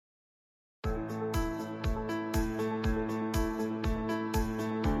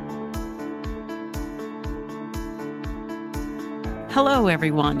Hello,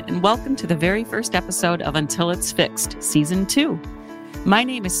 everyone, and welcome to the very first episode of Until It's Fixed, Season 2. My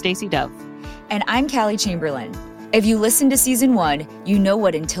name is Stacy Dove. And I'm Callie Chamberlain. If you listened to Season 1, you know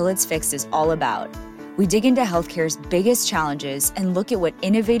what Until It's Fixed is all about. We dig into healthcare's biggest challenges and look at what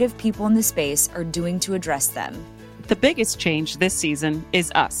innovative people in the space are doing to address them. The biggest change this season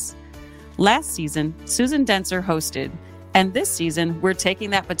is us. Last season, Susan Dentzer hosted, and this season, we're taking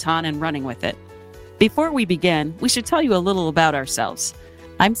that baton and running with it. Before we begin, we should tell you a little about ourselves.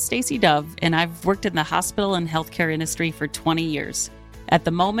 I'm Stacy Dove, and I've worked in the hospital and healthcare industry for 20 years. At the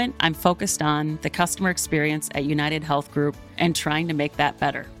moment, I'm focused on the customer experience at United Health Group and trying to make that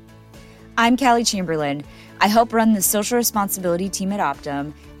better. I'm Callie Chamberlain. I help run the social responsibility team at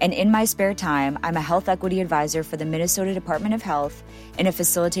Optum, and in my spare time, I'm a health equity advisor for the Minnesota Department of Health and a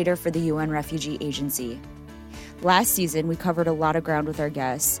facilitator for the UN Refugee Agency. Last season, we covered a lot of ground with our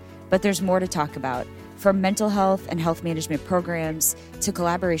guests, but there's more to talk about, from mental health and health management programs to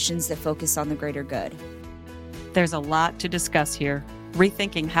collaborations that focus on the greater good. There's a lot to discuss here,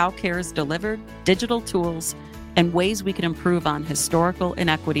 rethinking how care is delivered, digital tools, and ways we can improve on historical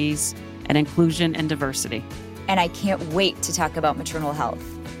inequities and inclusion and diversity. And I can't wait to talk about maternal health.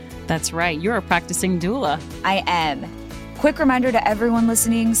 That's right, you're a practicing doula. I am. Quick reminder to everyone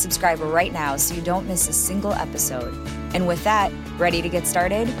listening, subscribe right now so you don't miss a single episode. And with that, ready to get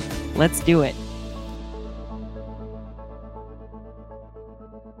started? Let's do it.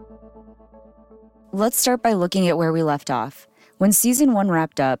 Let's start by looking at where we left off. When Season 1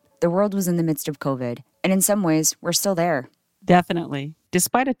 wrapped up, the world was in the midst of COVID, and in some ways, we're still there. Definitely.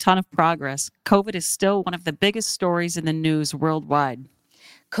 Despite a ton of progress, COVID is still one of the biggest stories in the news worldwide.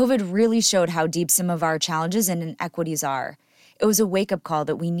 COVID really showed how deep some of our challenges and inequities are. It was a wake-up call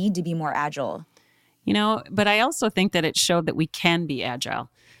that we need to be more agile. But I also think that it showed that we can be agile.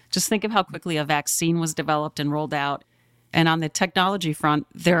 Just think of how quickly a vaccine was developed and rolled out. And on the technology front,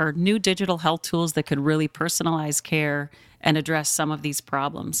 there are new digital health tools that could really personalize care and address some of these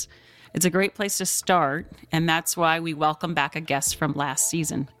problems. It's a great place to start, and that's why we welcome back a guest from last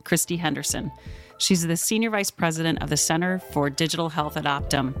season, Christy Henderson. She's the Senior Vice President of the Center for Digital Health at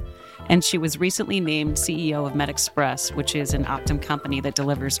Optum, and she was recently named CEO of MedExpress, which is an Optum company that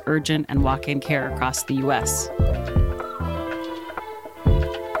delivers urgent and walk-in care across the U.S.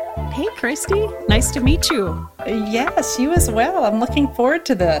 Hey, Christy. Nice to meet you. Yes, you as well. I'm looking forward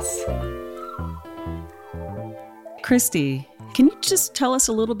to this. Christy, can you just tell us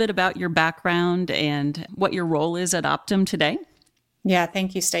a little bit about your background and what your role is at Optum today? Yeah,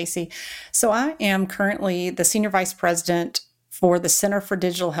 thank you, Stacy. So I am currently the Senior Vice President for the Center for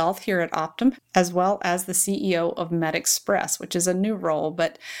Digital Health here at Optum, as well as the CEO of MedExpress, which is a new role.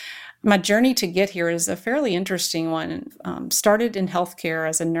 But my journey to get here is a fairly interesting one. Started in healthcare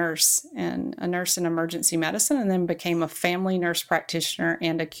as a nurse in emergency medicine, and then became a family nurse practitioner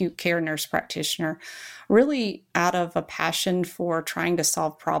and acute care nurse practitioner, really out of a passion for trying to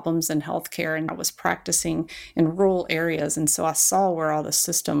solve problems in healthcare. And I was practicing in rural areas, and so I saw where all the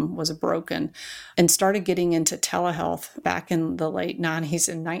system was broken and started getting into telehealth back in the late 90s,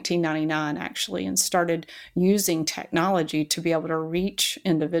 in 1999 actually, and started using technology to be able to reach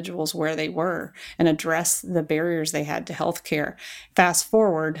individuals where they were and address the barriers they had to healthcare. Fast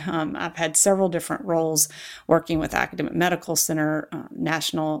forward, I've had several different roles working with Academic Medical Center,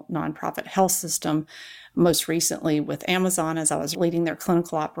 National Nonprofit Health System, most recently with Amazon as I was leading their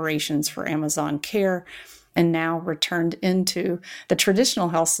clinical operations for Amazon Care, and now returned into the traditional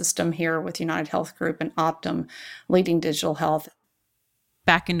health system here with United Health Group and Optum, leading digital health.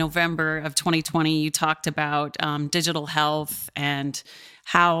 Back in November of 2020, you talked about digital health and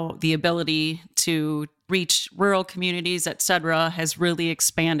how the ability to reach rural communities, et cetera, has really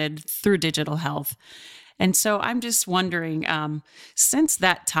expanded through digital health. And so I'm just wondering, since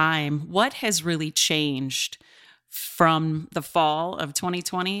that time, what has really changed from the fall of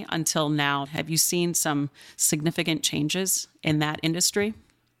 2020 until now? Have you seen some significant changes in that industry?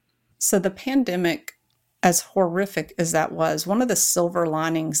 So the pandemic, as horrific as that was, one of the silver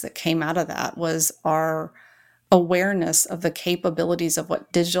linings that came out of that was our awareness of the capabilities of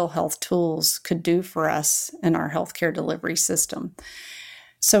what digital health tools could do for us in our healthcare delivery system.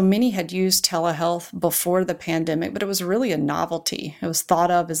 So many had used telehealth before the pandemic, but it was really a novelty. It was thought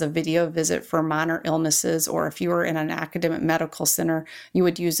of as a video visit for minor illnesses, or if you were in an academic medical center, you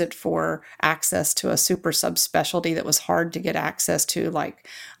would use it for access to a super subspecialty that was hard to get access to, like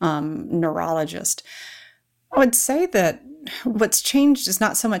neurologist. I would say that what's changed is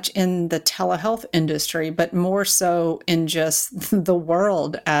not so much in the telehealth industry, but more so in just the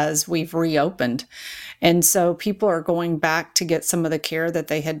world as we've reopened. And so people are going back to get some of the care that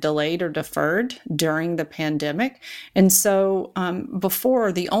they had delayed or deferred during the pandemic. And so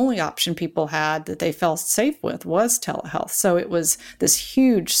before, the only option people had that they felt safe with was telehealth. So it was this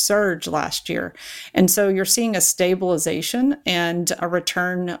huge surge last year. And so you're seeing a stabilization and a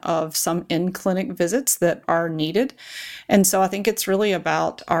return of some in-clinic visits that are needed. And so I think it's really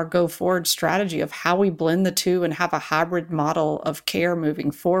about our go-forward strategy of how we blend the two and have a hybrid model of care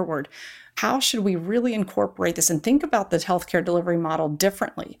moving forward. How should we really incorporate this and think about the healthcare delivery model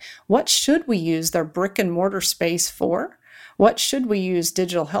differently? What should we use their brick and mortar space for? What should we use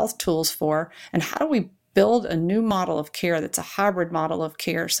digital health tools for? And how do we build a new model of care that's a hybrid model of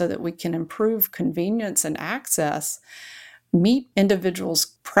care so that we can improve convenience and access, meet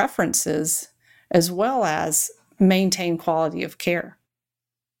individuals' preferences, as well as maintain quality of care?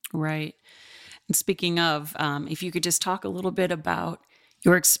 Right. And speaking of, if you could just talk a little bit about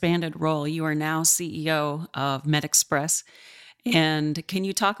your expanded role. You are now CEO of MedExpress. And can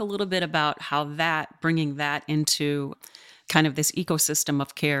you talk a little bit about how bringing that into kind of this ecosystem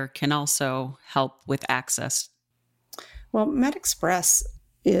of care can also help with access? Well, MedExpress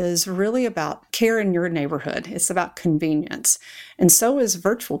is really about care in your neighborhood. It's about convenience. And so is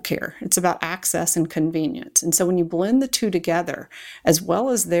virtual care. It's about access and convenience. And so when you blend the two together, as well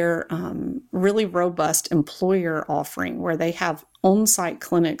as their really robust employer offering where they have on-site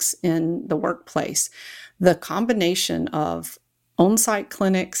clinics in the workplace, the combination of on-site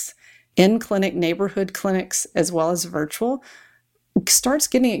clinics, in-clinic neighborhood clinics, as well as virtual, starts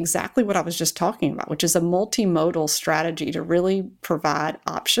getting exactly what I was just talking about, which is a multimodal strategy to really provide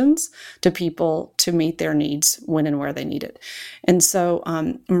options to people to meet their needs when and where they need it. And so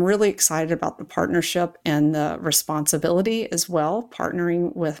I'm really excited about the partnership and the responsibility as well,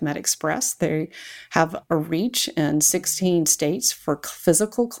 partnering with MedExpress. They have a reach in 16 states for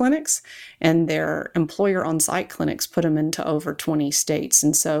physical clinics, and their employer on-site clinics put them into over 20 states.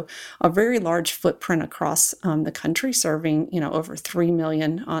 And so a very large footprint across the country, serving, over 3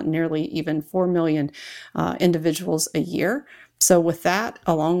 million, nearly even 4 million individuals a year. So with that,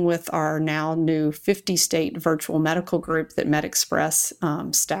 along with our now new 50-state virtual medical group that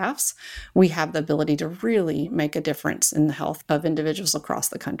MedExpress staffs, we have the ability to really make a difference in the health of individuals across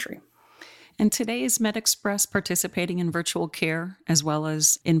the country. And today, is MedExpress participating in virtual care as well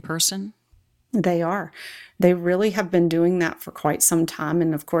as in person? They are. They really have been doing that for quite some time.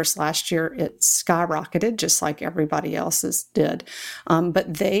 And of course, last year it skyrocketed just like everybody else's did.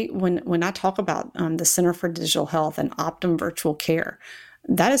 But when I talk about the Center for Digital Health and Optum Virtual Care,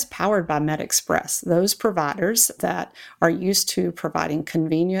 that is powered by MedExpress. Those providers that are used to providing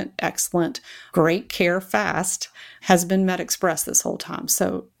convenient, excellent, great care fast has been MedExpress this whole time.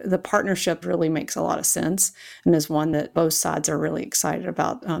 So the partnership really makes a lot of sense and is one that both sides are really excited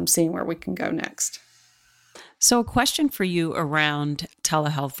about seeing where we can go next. So a question for you around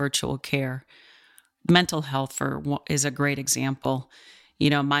telehealth virtual care. Mental health is a great example.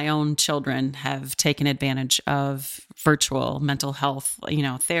 My own children have taken advantage of virtual mental health,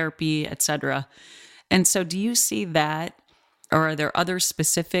 therapy, et cetera. And so do you see that, or are there other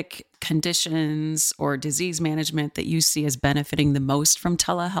specific conditions or disease management that you see as benefiting the most from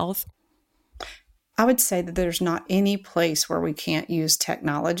telehealth? I would say that there's not any place where we can't use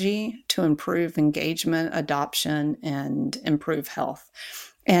technology to improve engagement, adoption, and improve health.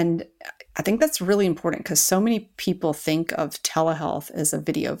 And I think that's really important because so many people think of telehealth as a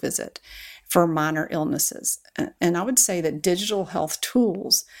video visit for minor illnesses. And I would say that digital health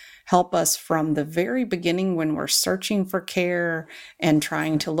tools help us from the very beginning when we're searching for care and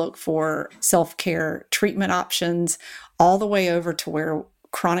trying to look for self-care treatment options, all the way over to where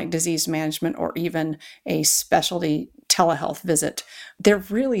chronic disease management or even a specialty telehealth visit. There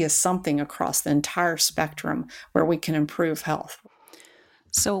really is something across the entire spectrum where we can improve health.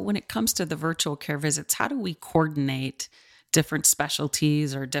 So when it comes to the virtual care visits, how do we coordinate different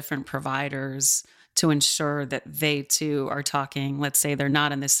specialties or different providers to ensure that they too are talking, let's say they're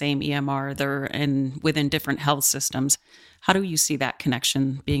not in the same EMR, they're within different health systems. How do you see that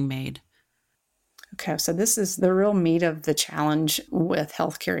connection being made? Okay, so this is the real meat of the challenge with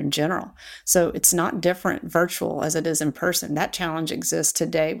healthcare in general. So it's not different virtual as it is in person. That challenge exists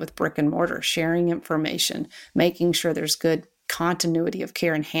today with brick and mortar, sharing information, making sure there's good continuity of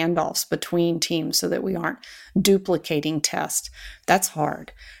care and handoffs between teams so that we aren't duplicating tests. That's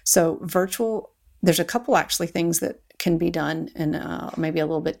hard. So virtual, there's a couple actually things that can be done in maybe a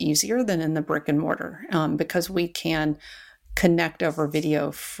little bit easier than in the brick and mortar because we can connect over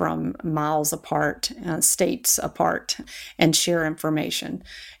video from miles apart, states apart, and share information.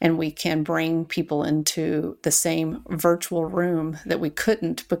 And we can bring people into the same virtual room that we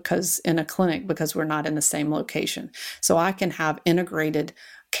couldn't because in a clinic because we're not in the same location. So I can have integrated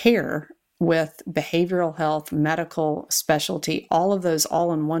care with behavioral health, medical specialty, all of those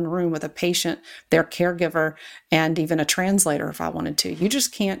all in one room with a patient, their caregiver, and even a translator if I wanted to. You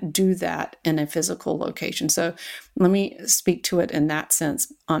just can't do that in a physical location. So let me speak to it in that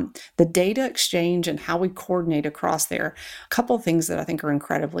sense. The data exchange and how we coordinate across there, a couple of things that I think are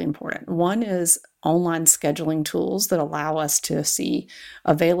incredibly important. One is online scheduling tools that allow us to see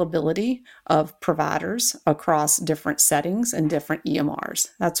availability of providers across different settings and different EMRs.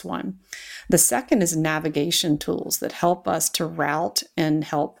 That's one. The second is navigation tools that help us to route and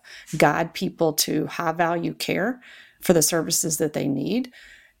help guide people to high value care for the services that they need.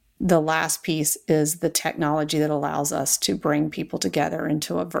 The last piece is the technology that allows us to bring people together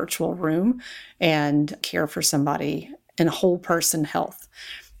into a virtual room and care for somebody in whole person health.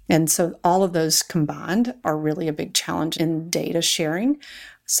 And so all of those combined are really a big challenge in data sharing.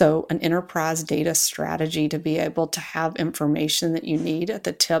 So an enterprise data strategy to be able to have information that you need at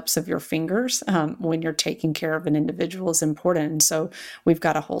the tips of your fingers when you're taking care of an individual is important. And so we've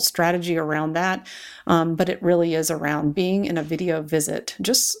got a whole strategy around that. But it really is around being in a video visit,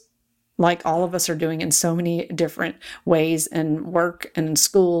 just like all of us are doing in so many different ways in work and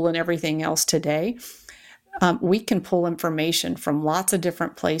school and everything else today. We can pull information from lots of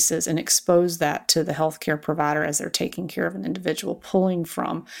different places and expose that to the healthcare provider as they're taking care of an individual, pulling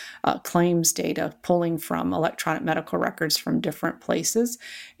from claims data, pulling from electronic medical records from different places,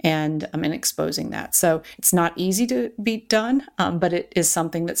 and exposing that. So it's not easy to be done, but it is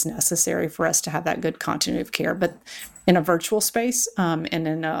something that's necessary for us to have that good continuity of care. But in a virtual space and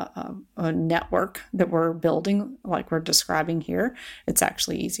in a network that we're building, like we're describing here, it's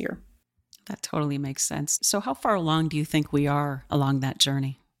actually easier. That totally makes sense. So how far along do you think we are along that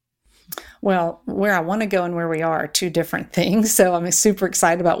journey? Well, where I want to go and where we are two different things. So I'm super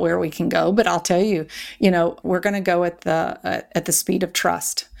excited about where we can go. But I'll tell you, we're going to go at the speed of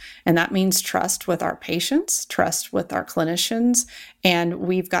trust. And that means trust with our patients, trust with our clinicians, and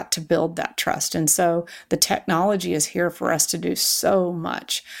we've got to build that trust. And so the technology is here for us to do so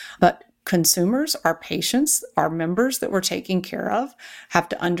much. But consumers, our patients, our members that we're taking care of have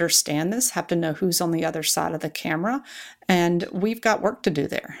to understand this, have to know who's on the other side of the camera. And we've got work to do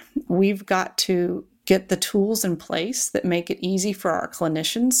there. We've got to get the tools in place that make it easy for our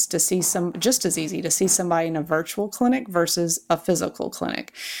clinicians to see just as easy to see somebody in a virtual clinic versus a physical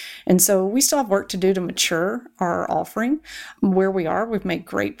clinic. And so we still have work to do to mature our offering. Where we are, we've made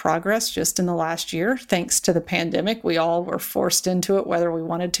great progress just in the last year. Thanks to the pandemic, we all were forced into it, whether we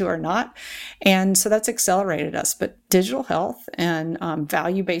wanted to or not. And so that's accelerated us. But digital health and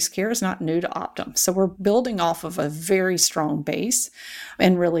value-based care is not new to Optum. So we're building off of a very strong base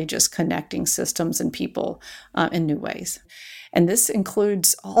and really just connecting systems and people in new ways. And this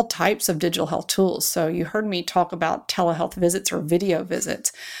includes all types of digital health tools. So you heard me talk about telehealth visits or video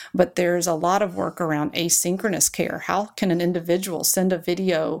visits, but there's a lot of work around asynchronous care. How can an individual send a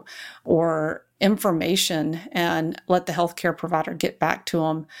video or information and let the healthcare provider get back to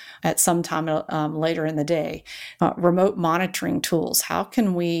them at some time later in the day? Remote monitoring tools. How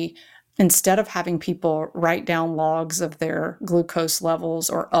can we, instead of having people write down logs of their glucose levels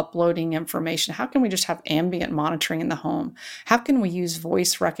or uploading information, how can we just have ambient monitoring in the home? How can we use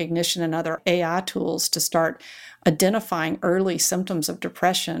voice recognition and other AI tools to start identifying early symptoms of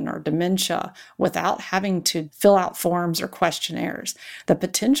depression or dementia without having to fill out forms or questionnaires? The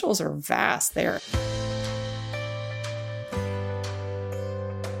potentials are vast there.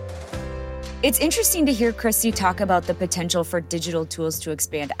 It's interesting to hear Christy talk about the potential for digital tools to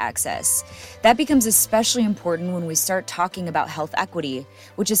expand access. That becomes especially important when we start talking about health equity,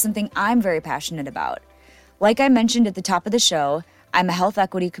 which is something I'm very passionate about. Like I mentioned at the top of the show, I'm a health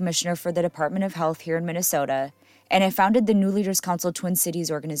equity commissioner for the Department of Health here in Minnesota, and I founded the New Leaders Council Twin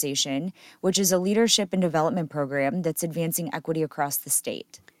Cities organization, which is a leadership and development program that's advancing equity across the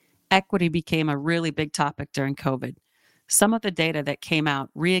state. Equity became a really big topic during COVID. Some of the data that came out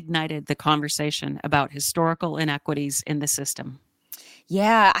reignited the conversation about historical inequities in the system.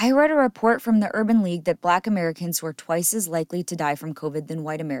 Yeah, I read a report from the Urban League that Black Americans were twice as likely to die from COVID than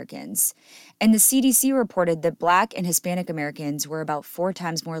white Americans. And the CDC reported that Black and Hispanic Americans were about 4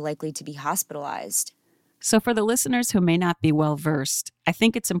 times more likely to be hospitalized. So for the listeners who may not be well versed, I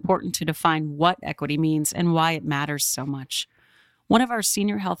think it's important to define what equity means and why it matters so much. One of our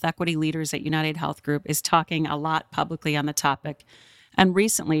senior health equity leaders at United Health Group is talking a lot publicly on the topic, and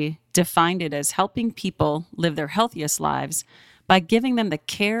recently defined it as helping people live their healthiest lives by giving them the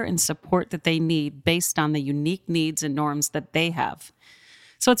care and support that they need based on the unique needs and norms that they have.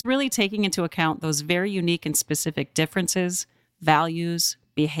 So it's really taking into account those very unique and specific differences, values,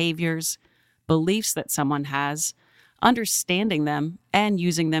 behaviors, beliefs that someone has, understanding them, and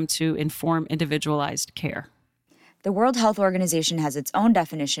using them to inform individualized care. The World Health Organization has its own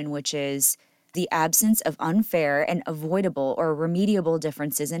definition, which is the absence of unfair and avoidable or remediable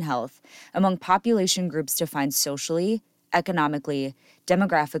differences in health among population groups defined socially, economically,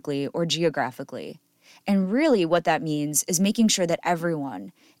 demographically, or geographically. And really what that means is making sure that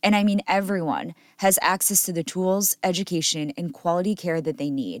everyone, and I mean everyone, has access to the tools, education, and quality care that they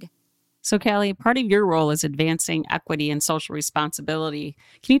need. So, Callie, part of your role is advancing equity and social responsibility.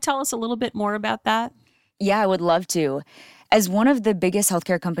 Can you tell us a little bit more about that? Yeah, I would love to. As one of the biggest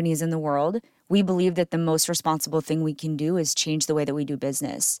healthcare companies in the world, we believe that the most responsible thing we can do is change the way that we do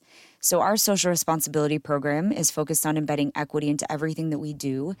business. So our social responsibility program is focused on embedding equity into everything that we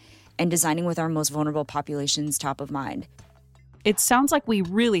do and designing with our most vulnerable populations top of mind. It sounds like we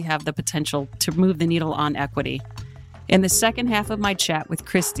really have the potential to move the needle on equity. In the second half of my chat with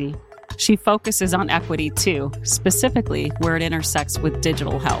Christy, she focuses on equity too, specifically where it intersects with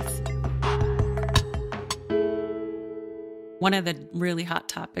digital health. One of the really hot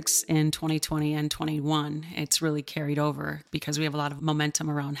topics in 2020 and 21, it's really carried over because we have a lot of momentum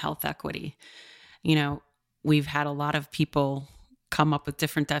around health equity. You know, we've had a lot of people come up with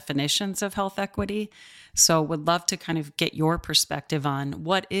different definitions of health equity. So would love to kind of get your perspective on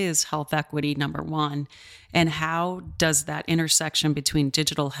what is health equity, number one, and how does that intersection between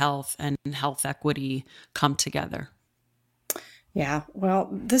digital health and health equity come together? Yeah, well,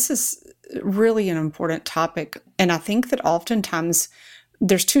 this is really an important topic. And I think that oftentimes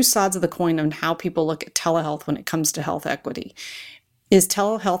there's two sides of the coin on how people look at telehealth when it comes to health equity. Is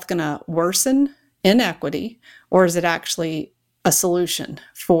telehealth going to worsen inequity, or is it actually a solution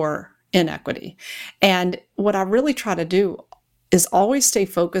for inequity? And what I really try to do is always stay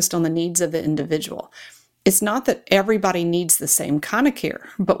focused on the needs of the individual. It's not that everybody needs the same kind of care,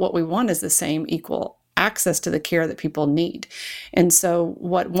 but what we want is the same equal access to the care that people need. And so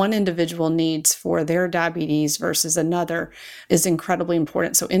what one individual needs for their diabetes versus another is incredibly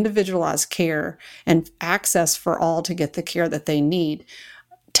important. So individualized care and access for all to get the care that they need.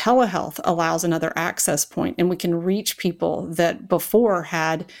 Telehealth allows another access point, and we can reach people that before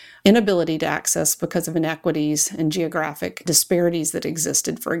had inability to access because of inequities and geographic disparities that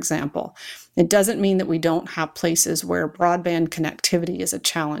existed, for example. It doesn't mean that we don't have places where broadband connectivity is a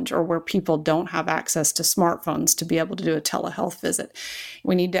challenge or where people don't have access to smartphones to be able to do a telehealth visit.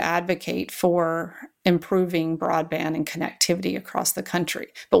 We need to advocate for improving broadband and connectivity across the country.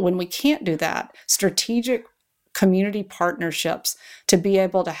 But when we can't do that, strategic community partnerships to be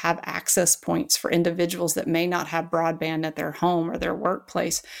able to have access points for individuals that may not have broadband at their home or their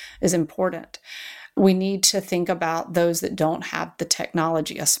workplace is important. We need to think about those that don't have the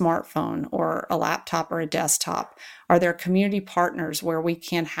technology, a smartphone or a laptop or a desktop. Are there community partners where we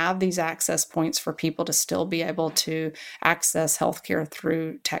can have these access points for people to still be able to access healthcare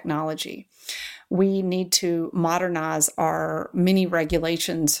through technology? We need to modernize our many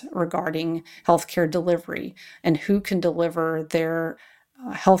regulations regarding healthcare delivery and who can deliver their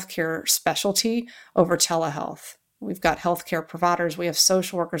healthcare specialty over telehealth. We've got healthcare providers, we have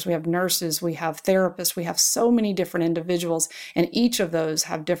social workers, we have nurses, we have therapists, we have so many different individuals, and each of those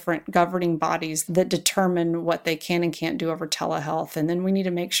have different governing bodies that determine what they can and can't do over telehealth. And then we need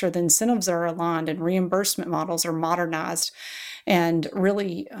to make sure the incentives are aligned and reimbursement models are modernized and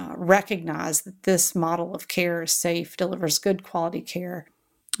really recognize that this model of care is safe, delivers good quality care.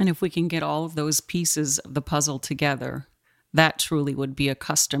 And if we can get all of those pieces of the puzzle together, that truly would be a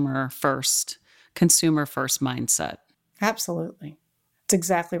customer first, consumer first mindset. Absolutely. That's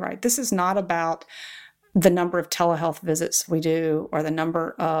exactly right. This is not about the number of telehealth visits we do or the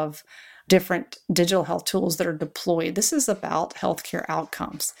number of different digital health tools that are deployed. This is about healthcare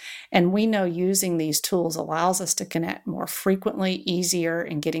outcomes. And we know using these tools allows us to connect more frequently, easier,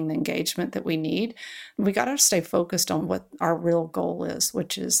 and getting the engagement that we need. We got to stay focused on what our real goal is,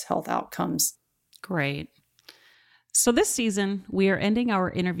 which is health outcomes. Great. So this season, we are ending our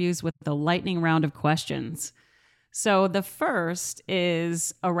interviews with the lightning round of questions. So the first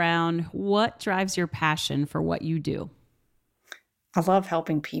is around what drives your passion for what you do? I love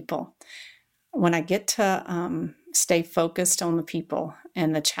helping people. When I get to stay focused on the people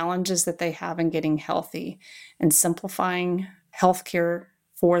and the challenges that they have in getting healthy and simplifying healthcare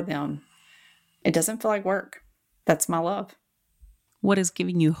for them, it doesn't feel like work. That's my love. What is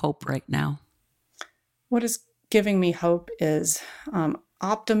giving you hope right now? What is giving me hope is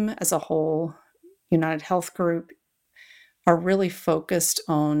Optum as a whole, United Health Group, are really focused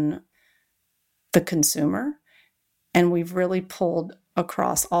on the consumer. And we've really pulled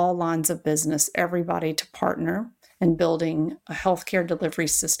across all lines of business, everybody to partner in building a healthcare delivery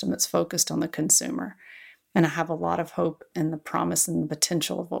system that's focused on the consumer. And I have a lot of hope in the promise and the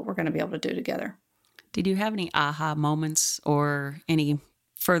potential of what we're going to be able to do together. Did you have any aha moments or any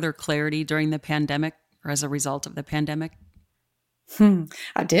further clarity during the pandemic or as a result of the pandemic?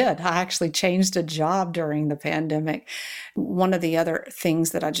 I did. I actually changed a job during the pandemic. One of the other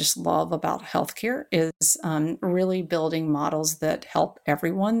things that I just love about healthcare is really building models that help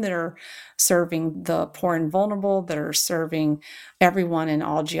everyone, that are serving the poor and vulnerable, that are serving everyone in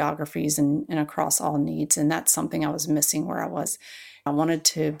all geographies and across all needs. And that's something I was missing where I was. I wanted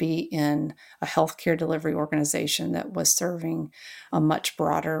to be in a healthcare delivery organization that was serving a much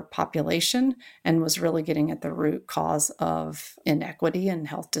broader population and was really getting at the root cause of inequity and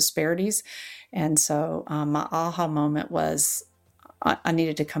health disparities. And so my aha moment was I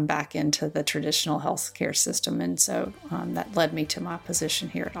needed to come back into the traditional healthcare system. And so that led me to my position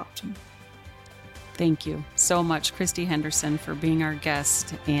here at Optum. Thank you so much, Christy Henderson, for being our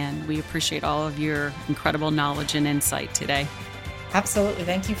guest. And we appreciate all of your incredible knowledge and insight today. Absolutely.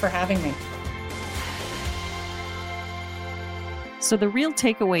 Thank you for having me. So the real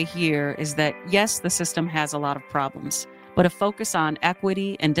takeaway here is that, yes, the system has a lot of problems, but a focus on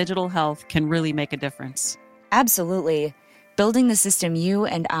equity and digital health can really make a difference. Absolutely. Building the system you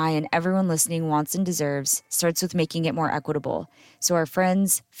and I and everyone listening wants and deserves starts with making it more equitable, so our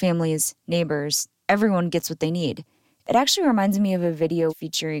friends, families, neighbors, everyone gets what they need. It actually reminds me of a video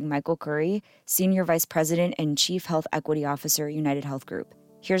featuring Michael Curry, Senior Vice President and Chief Health Equity Officer at United Health Group.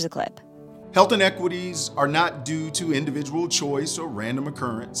 Here's a clip. Health inequities are not due to individual choice or random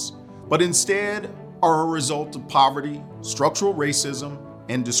occurrence, but instead are a result of poverty, structural racism,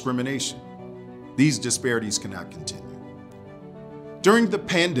 and discrimination. These disparities cannot continue. During the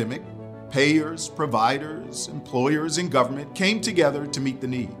pandemic, payers, providers, employers, and government came together to meet the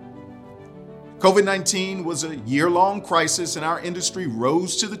need. COVID-19 was a year-long crisis, and our industry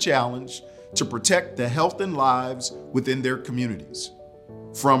rose to the challenge to protect the health and lives within their communities.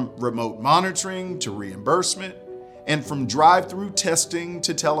 From remote monitoring to reimbursement, and from drive-through testing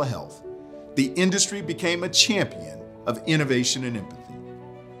to telehealth, the industry became a champion of innovation and empathy.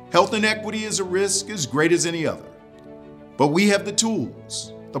 Health inequity is a risk as great as any other, but we have the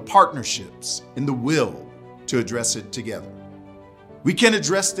tools, the partnerships, and the will to address it together. We can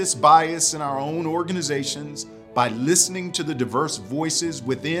address this bias in our own organizations by listening to the diverse voices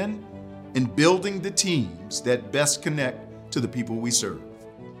within and building the teams that best connect to the people we serve.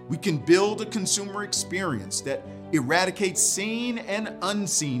 We can build a consumer experience that eradicates seen and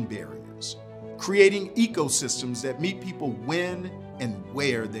unseen barriers, creating ecosystems that meet people when and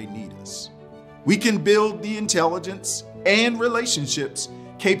where they need us. We can build the intelligence and relationships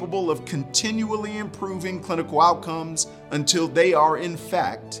capable of continually improving clinical outcomes until they are, in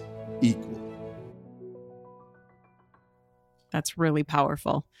fact, equal. That's really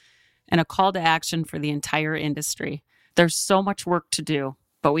powerful. And a call to action for the entire industry. There's so much work to do,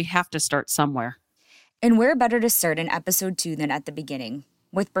 but we have to start somewhere. And where better to start in episode 2 than at the beginning,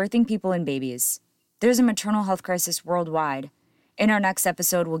 with birthing people and babies. There's a maternal health crisis worldwide. In our next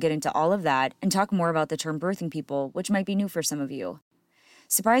episode, we'll get into all of that and talk more about the term birthing people, which might be new for some of you.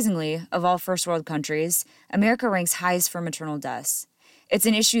 Surprisingly, of all first world countries, America ranks highest for maternal deaths. It's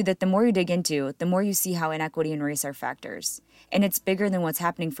an issue that the more you dig into, the more you see how inequity and race are factors. And it's bigger than what's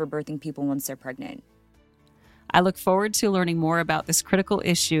happening for birthing people once they're pregnant. I look forward to learning more about this critical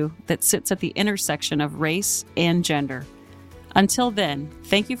issue that sits at the intersection of race and gender. Until then,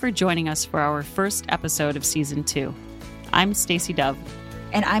 thank you for joining us for our first episode of Season 2. I'm Stacey Dove.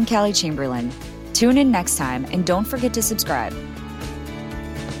 And I'm Callie Chamberlain. Tune in next time and don't forget to subscribe.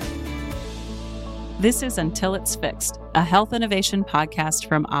 This is Until It's Fixed, a health innovation podcast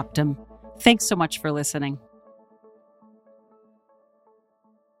from Optum. Thanks so much for listening.